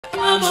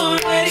I'm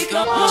already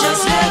gone.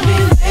 Just let me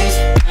lay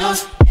down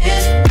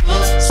in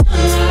the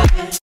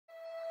sunlight.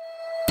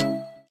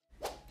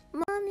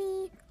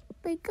 Mommy,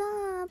 wake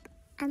up.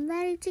 I'm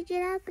ready to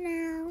get up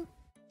now.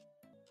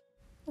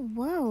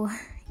 Whoa,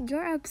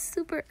 you're up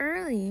super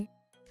early.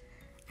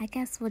 I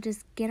guess we'll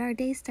just get our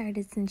day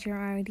started since you're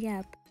already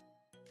up.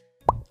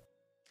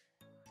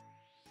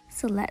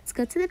 So let's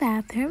go to the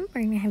bathroom.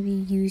 We're gonna have you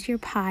use your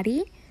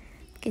potty.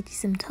 Get you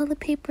some toilet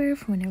paper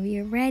for whenever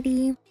you're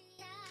ready.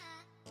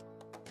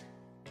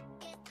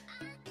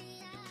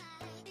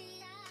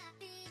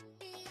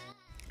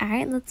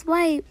 Alright, let's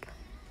wipe.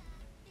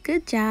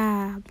 Good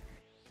job.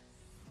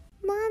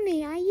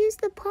 Mommy, I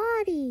used the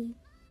potty.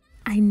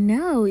 I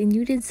know, and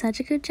you did such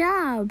a good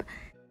job.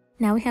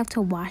 Now we have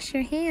to wash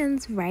your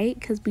hands, right?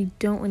 Because we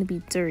don't want to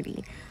be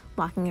dirty,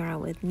 walking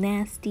around with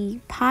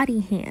nasty potty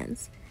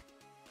hands.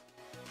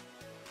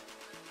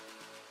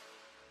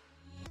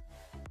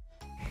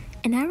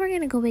 And now we're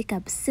going to go wake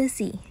up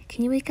Sissy.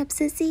 Can you wake up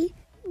Sissy?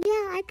 Yeah,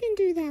 I can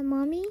do that,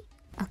 Mommy.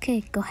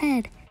 Okay, go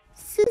ahead.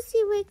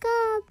 Sissy, wake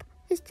up.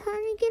 It's time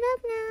to get up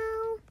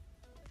now.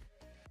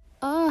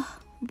 Ugh,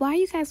 why are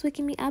you guys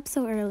waking me up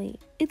so early?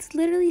 It's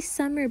literally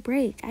summer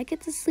break. I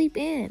get to sleep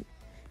in.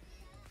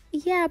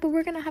 Yeah, but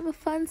we're gonna have a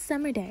fun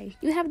summer day.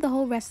 You have the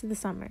whole rest of the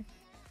summer.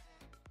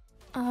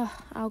 Ugh,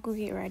 I'll go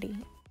get ready.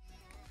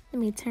 Let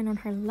me turn on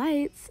her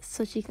lights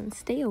so she can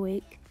stay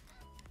awake.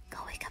 Go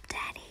wake up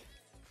Daddy.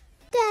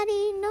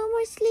 Daddy, no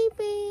more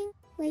sleeping.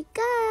 Wake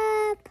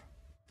up.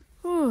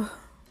 Oh,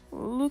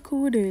 look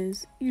who it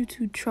is. You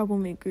two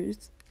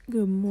troublemakers.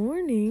 Good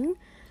morning.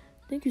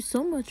 Thank you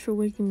so much for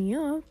waking me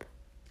up.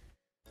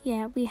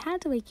 Yeah, we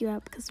had to wake you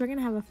up because we're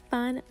gonna have a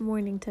fun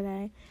morning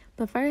today.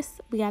 But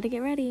first, we gotta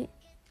get ready.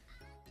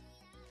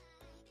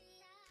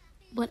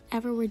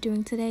 Whatever we're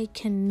doing today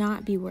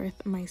cannot be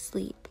worth my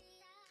sleep.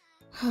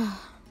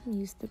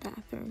 Use the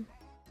bathroom.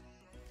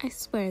 I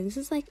swear, this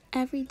is like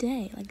every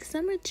day. Like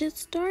summer just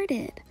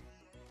started.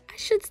 I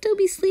should still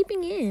be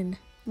sleeping in.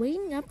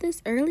 Waking up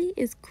this early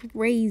is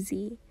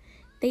crazy.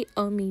 They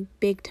owe me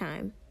big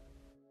time.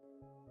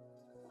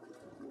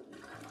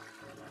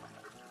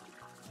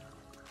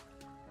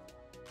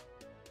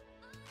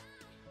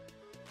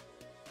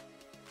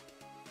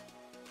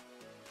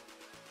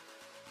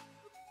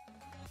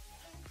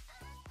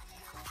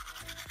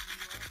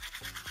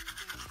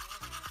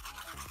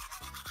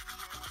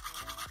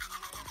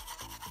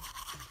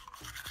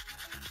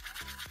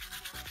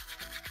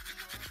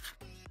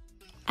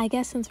 I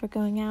guess since we're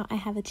going out, I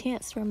have a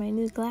chance to wear my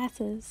new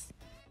glasses.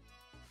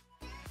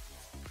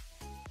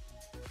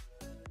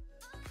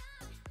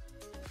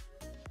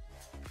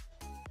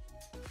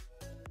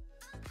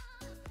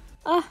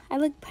 Oh, I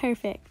look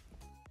perfect.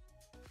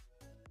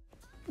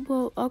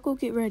 Well, I'll go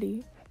get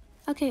ready.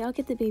 Okay, I'll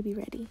get the baby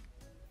ready.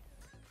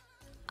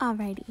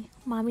 Alrighty,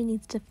 Mommy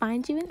needs to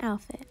find you an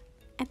outfit.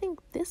 I think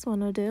this one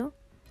will do.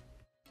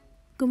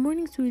 Good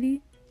morning,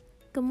 sweetie.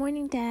 Good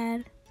morning,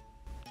 Dad.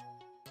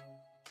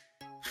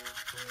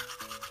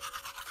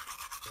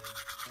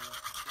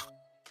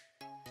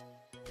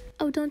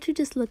 Oh, don't you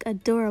just look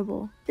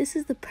adorable? This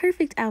is the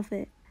perfect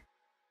outfit.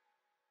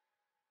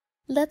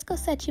 Let's go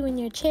set you in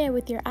your chair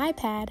with your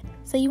iPad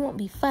so you won't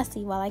be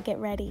fussy while I get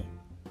ready.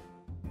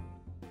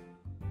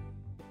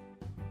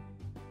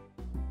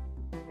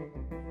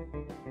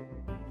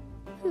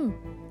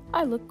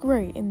 I look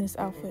great in this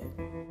outfit.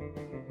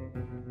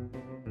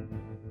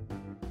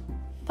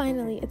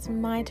 Finally, it's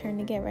my turn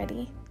to get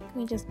ready. Let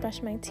me just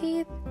brush my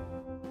teeth.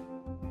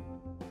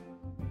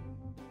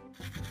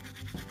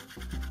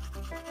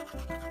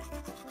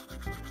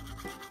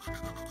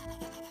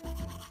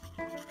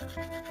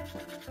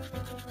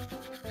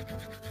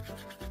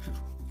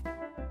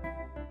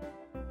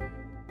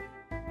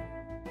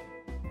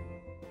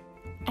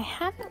 I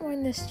haven't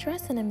worn this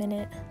dress in a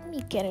minute. Let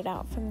me get it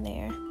out from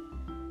there.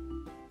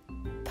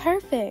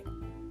 Perfect.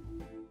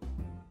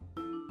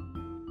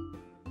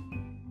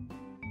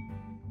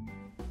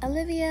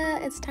 Olivia,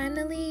 it's time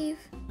to leave.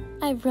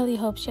 I really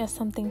hope she has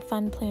something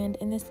fun planned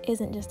and this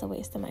isn't just a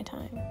waste of my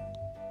time.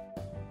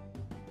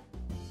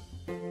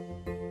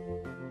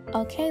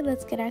 Okay,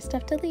 let's get our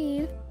stuff to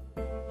leave.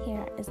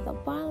 Here is the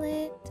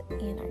wallet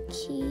and our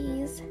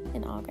keys,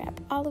 and I'll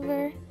grab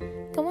Oliver.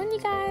 Come on,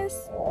 you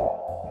guys.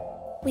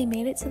 We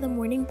made it to the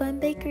Morning Bun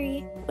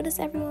Bakery. What does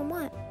everyone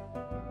want?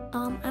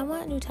 I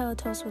want Nutella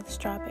toast with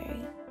strawberry.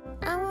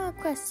 I want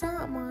a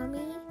croissant,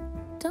 Mommy.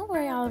 Don't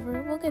worry,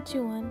 Oliver. We'll get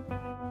you one.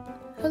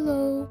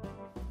 Hello.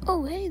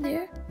 Oh, hey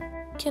there.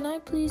 Can I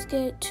please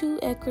get 2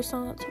 egg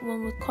croissants,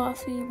 one with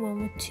coffee,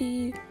 one with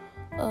tea,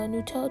 a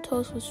Nutella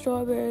toast with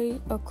strawberry,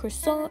 a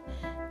croissant,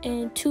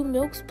 and 2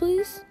 milks,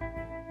 please?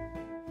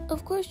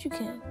 Of course you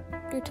can.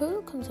 Your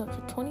total comes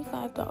up to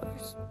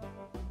 $25.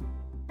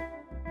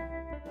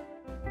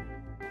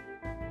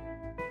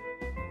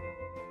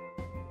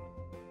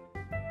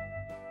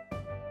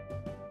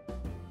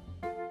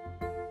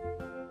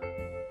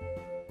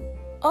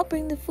 I'll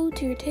bring the food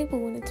to your table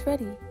when it's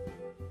ready.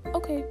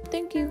 Okay,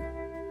 thank you.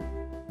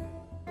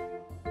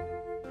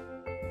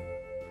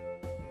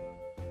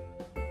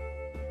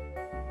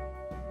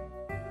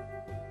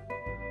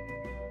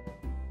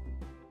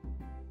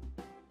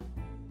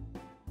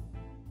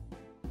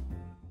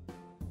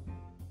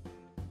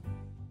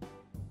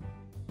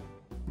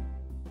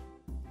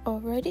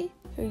 Alrighty,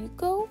 here you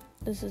go.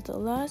 This is the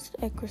last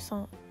egg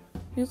croissant.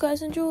 You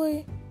guys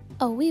enjoy.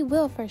 Oh, we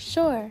will for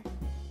sure.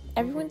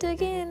 Everyone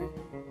dig in.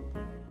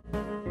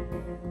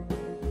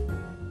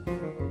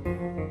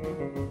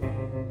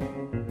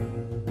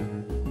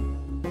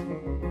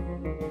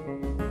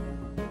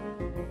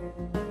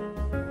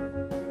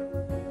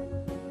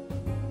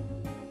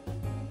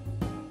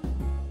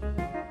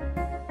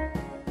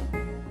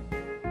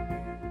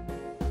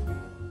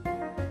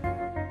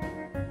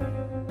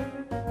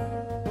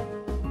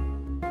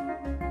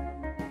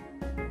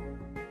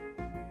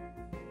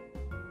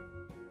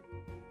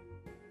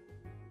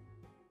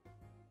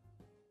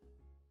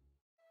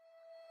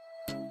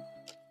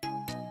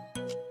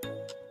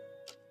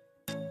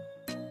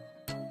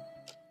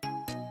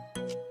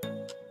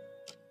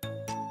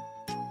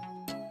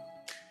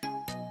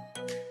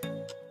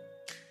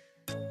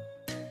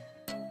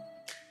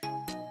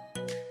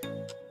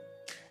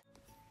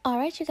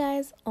 Alright, you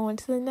guys, on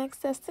to the next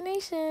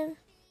destination.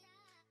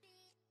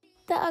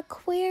 The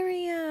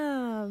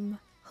aquarium.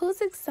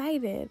 Who's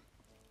excited?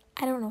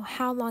 I don't know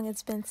how long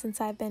it's been since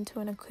I've been to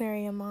an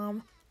aquarium,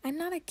 Mom. I'm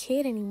not a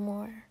kid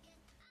anymore.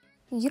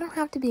 You don't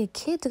have to be a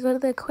kid to go to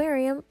the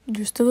aquarium.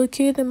 You're still a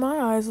kid in my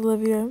eyes,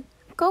 Olivia.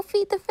 Go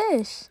feed the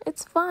fish.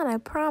 It's fun, I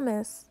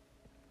promise.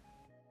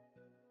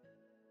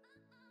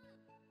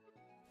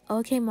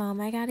 Okay,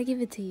 Mom, I gotta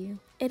give it to you.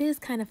 It is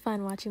kind of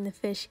fun watching the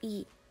fish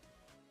eat.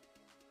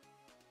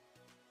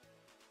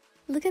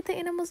 Look at the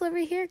animals over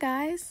here,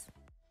 guys.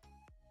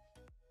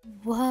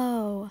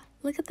 Whoa,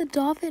 look at the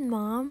dolphin,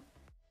 Mom.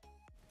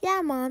 Yeah,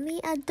 Mommy,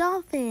 a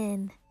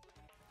dolphin.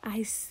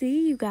 I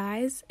see, you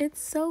guys.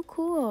 It's so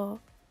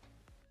cool.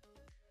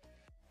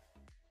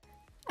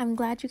 I'm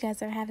glad you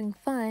guys are having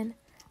fun.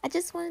 I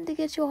just wanted to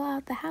get you all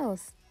out the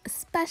house,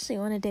 especially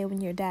on a day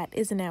when your dad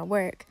isn't at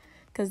work,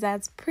 because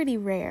that's pretty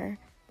rare.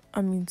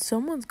 I mean,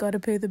 someone's got to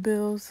pay the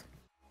bills.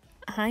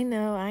 I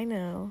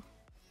know.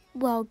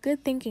 Well,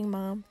 good thinking,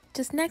 Mom.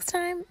 Just next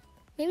time,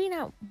 maybe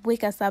not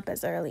wake us up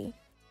as early.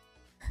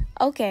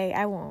 Okay,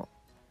 I won't.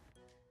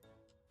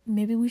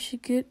 Maybe we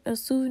should get a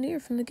souvenir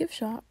from the gift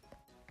shop.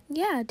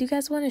 Yeah, do you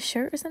guys want a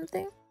shirt or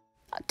something?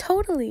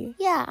 Totally.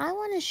 Yeah, I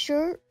want a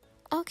shirt.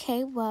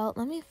 Okay, well,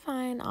 let me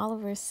find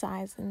Oliver's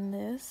size in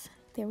this.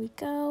 There we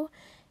go.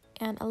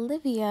 And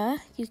Olivia,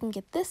 you can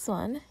get this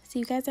one. So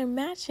you guys are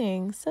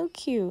matching. So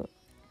cute.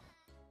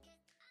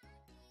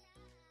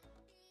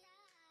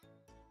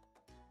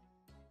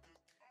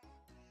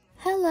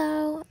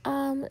 Hello,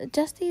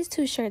 just these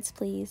 2 shirts,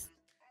 please.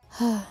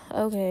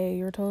 Okay,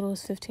 your total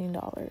is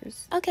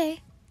 $15.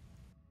 Okay.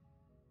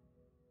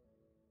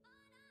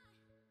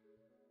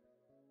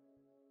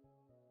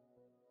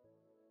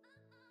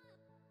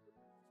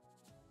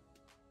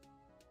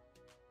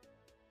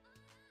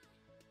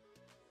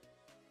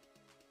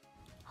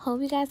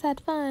 Hope you guys had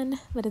fun,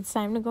 but it's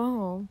time to go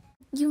home.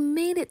 You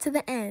made it to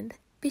the end.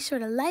 Be sure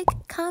to like,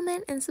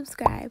 comment, and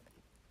subscribe.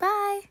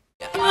 Bye!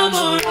 I'm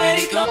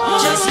already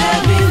gone. Just